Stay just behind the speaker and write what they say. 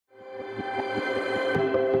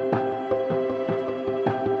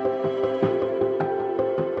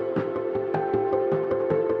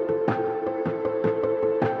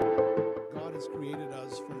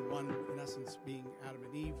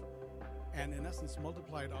in essence,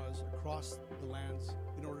 multiplied us across the lands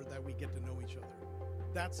in order that we get to know each other.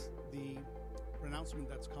 That's the pronouncement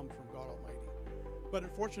that's come from God Almighty. But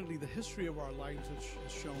unfortunately, the history of our lives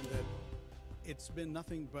has shown that it's been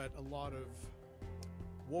nothing but a lot of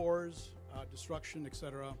wars, destruction,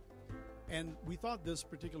 etc. And we thought this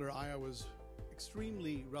particular ayah was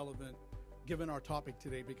extremely relevant given our topic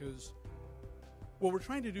today, because what we're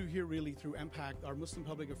trying to do here really through MPAC, our Muslim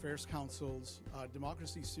Public Affairs Council's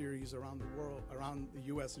democracy series around the world, around the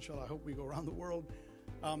U.S., inshallah, I hope we go around the world,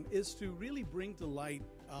 is to really bring to light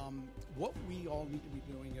what we all need to be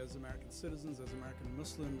doing as American citizens, as American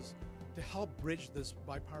Muslims, to help bridge this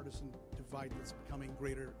bipartisan divide that's becoming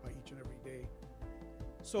greater by each and every day.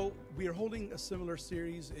 So we are holding a similar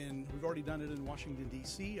series we've already done it in Washington,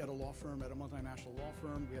 D.C. at a law firm, at a multinational law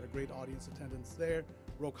firm. We had a great audience attendance there.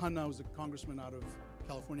 Ro Khanna, who's a congressman out of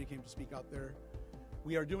California, came to speak out there.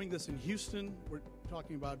 We are doing this in Houston. We're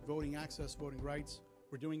talking about voting access, voting rights.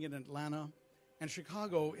 We're doing it in Atlanta. And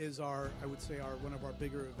Chicago is I would say, one of our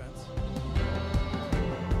bigger events.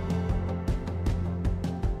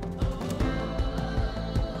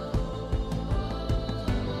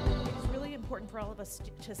 For all of us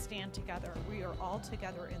to stand together. We are all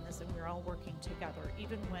together in this, and we're all working together,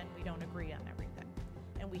 even when we don't agree on everything.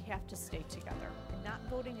 And we have to stay together. Not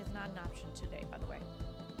voting is not an option today, by the way.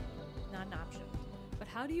 Not an option. But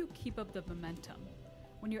how do you keep up the momentum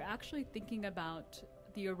when you're actually thinking about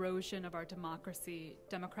the erosion of our democracy,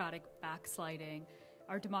 democratic backsliding,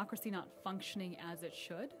 our democracy not functioning as it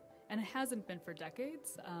should? And it hasn't been for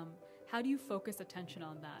decades. How do you focus attention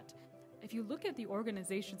on that? If you look at the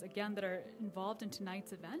organizations, again, that are involved in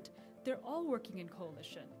tonight's event, they're all working in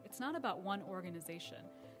coalition. It's not about one organization.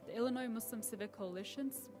 The Illinois Muslim Civic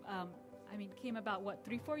Coalitions, came about,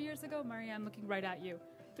 3-4 years ago? Maria, I'm looking right at you.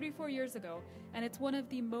 3-4 years ago. And it's one of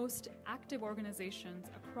the most active organizations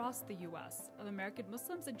across the U.S. of American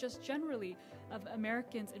Muslims and just generally of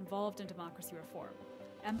Americans involved in democracy reform.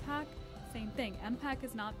 MPAC, same thing. MPAC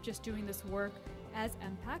is not just doing this work as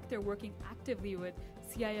MPAC, they're working actively with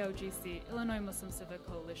CIOGC, Illinois Muslim Civic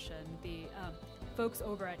Coalition, the folks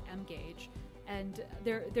over at MGage, and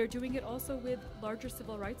they're doing it also with larger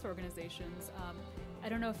civil rights organizations. I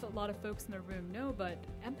don't know if a lot of folks in the room know, but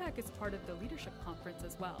MPAC is part of the Leadership Conference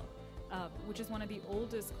as well, which is one of the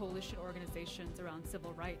oldest coalition organizations around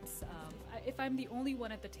civil rights. If I'm the only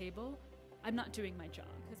one at the table, I'm not doing my job,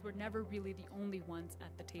 because we're never really the only ones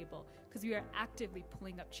at the table, because we are actively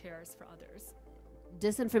pulling up chairs for others.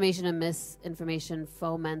 Disinformation and misinformation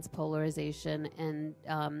foments polarization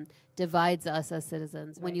and divides us as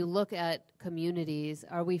citizens. Right. When you look at communities,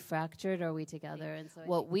 are we fractured or are we together? And so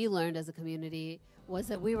what we learned as a community was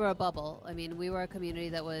that we were a bubble. I mean, we were a community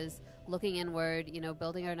that was looking inward,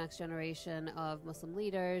 building our next generation of Muslim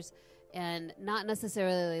leaders, and not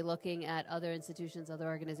necessarily looking at other institutions, other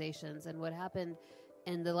organizations. And what happened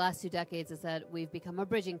in the last 2 decades is that we've become a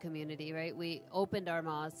bridging community, right? We opened our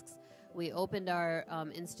mosques, we opened our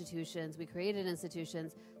institutions, we created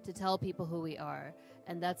institutions to tell people who we are.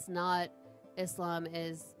 And that's not Islam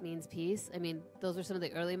means peace. I mean, those were some of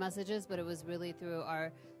the early messages, but it was really through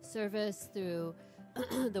our service, through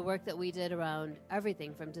the work that we did around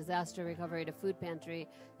everything from disaster recovery to food pantry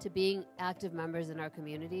to being active members in our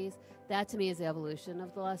communities. That to me is the evolution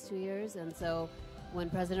of the last 2 years. And so when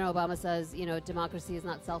President Obama says, democracy is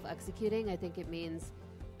not self-executing, I think it means,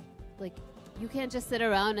 you can't just sit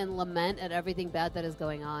around and lament at everything bad that is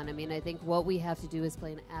going on. I mean, I think what we have to do is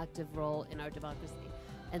play an active role in our democracy.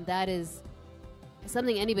 And that is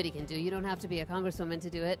something anybody can do. You don't have to be a congresswoman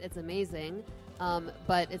to do it. It's amazing.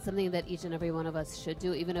 But it's something that each and every one of us should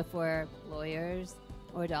do, even if we're lawyers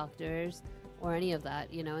or doctors or any of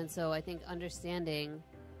that, And so I think understanding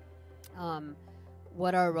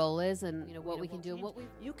what our role is and what we can do and what we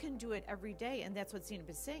you can do it every day. And that's what Zainab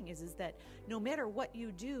is saying is that no matter what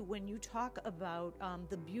you do, when you talk about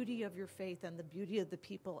the beauty of your faith and the beauty of the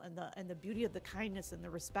people and the beauty of the kindness and the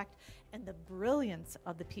respect and the brilliance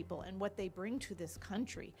of the people and what they bring to this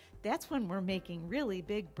country, that's when we're making really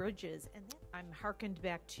big bridges. And I'm hearkened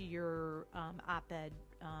back to your op-ed,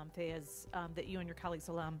 Fayez, that you and your colleague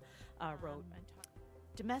Salam wrote and talked.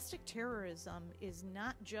 Domestic terrorism is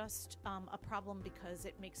not just a problem because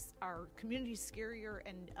it makes our communities scarier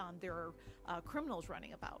and there are criminals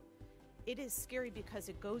running about. It is scary because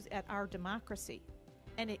it goes at our democracy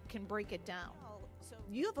and it can break it down. So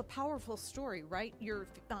you have a powerful story, right? Your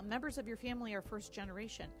members of your family are first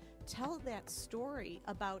generation. Tell that story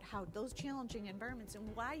about how those challenging environments and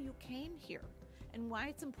why you came here and why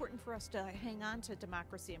it's important for us to hang on to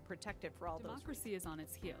democracy and protect it for all those reasons. Democracy is on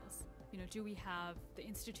its heels. Do we have the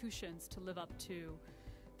institutions to live up to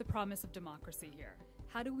the promise of democracy here?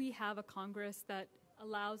 How do we have a Congress that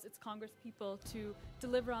allows its Congress people to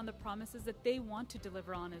deliver on the promises that they want to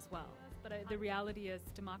deliver on as well? But the reality is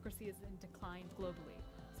democracy is in decline globally.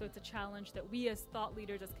 So it's a challenge that we as thought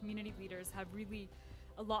leaders, as community leaders, have really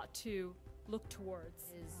a lot to look towards.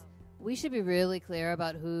 We should be really clear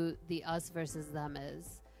about who the us versus them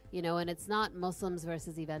is. You know, and it's not Muslims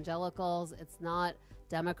versus evangelicals. It's not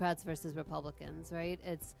Democrats versus Republicans, right?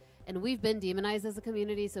 And we've been demonized as a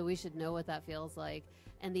community, so we should know what that feels like.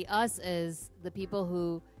 And the us is the people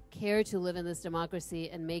who care to live in this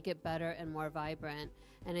democracy and make it better and more vibrant.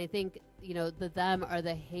 And I think, you know, the them are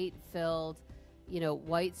the hate-filled, you know,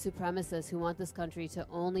 white supremacists who want this country to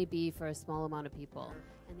only be for a small amount of people.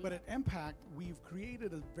 But at MPACT, we've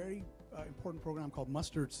created a very important program called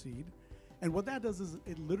Mustard Seed. And what that does is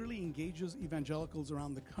it literally engages evangelicals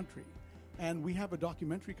around the country. And we have a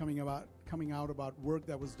documentary coming out about work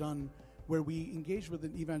that was done where we engaged with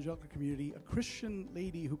an evangelical community. A Christian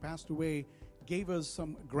lady who passed away gave us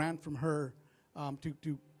some grant from her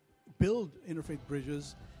to build interfaith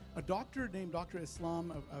bridges. A doctor named Dr.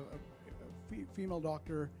 Islam, a female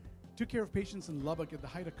doctor, took care of patients in Lubbock at the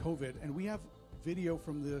height of COVID. And we have video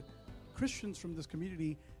from the Christians from this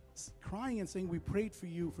community crying and saying, we prayed for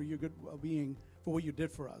you, for your good well-being, for what you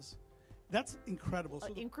did for us. That's incredible. So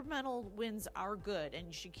incremental wins are good, and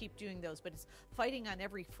you should keep doing those, but it's fighting on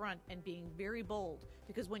every front and being very bold,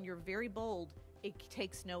 because when you're very bold, it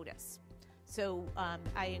takes notice. So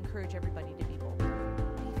I encourage everybody to be bold.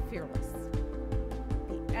 Be fearless.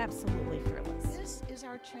 Be absolutely fearless. This is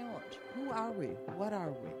our challenge. Who are we? What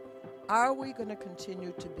are we? Are we going to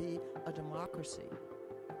continue to be a democracy?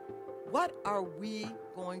 What are we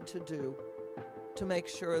going to do to make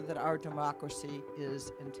sure that our democracy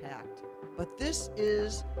is intact? But this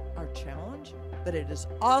is our challenge, but it is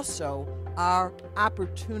also our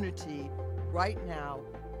opportunity right now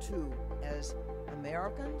to, as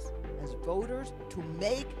Americans, as voters, to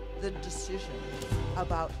make the decision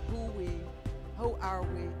about who are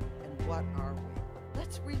we, and what are we.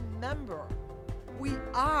 Let's remember, we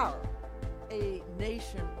are a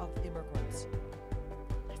nation of immigrants.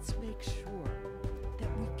 Let's make sure that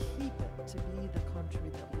we keep it to be the country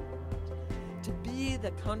that we want, to be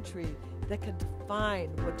the country that can define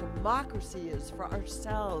what democracy is for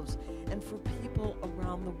ourselves and for people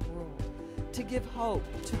around the world, to give hope,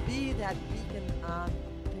 to be that beacon on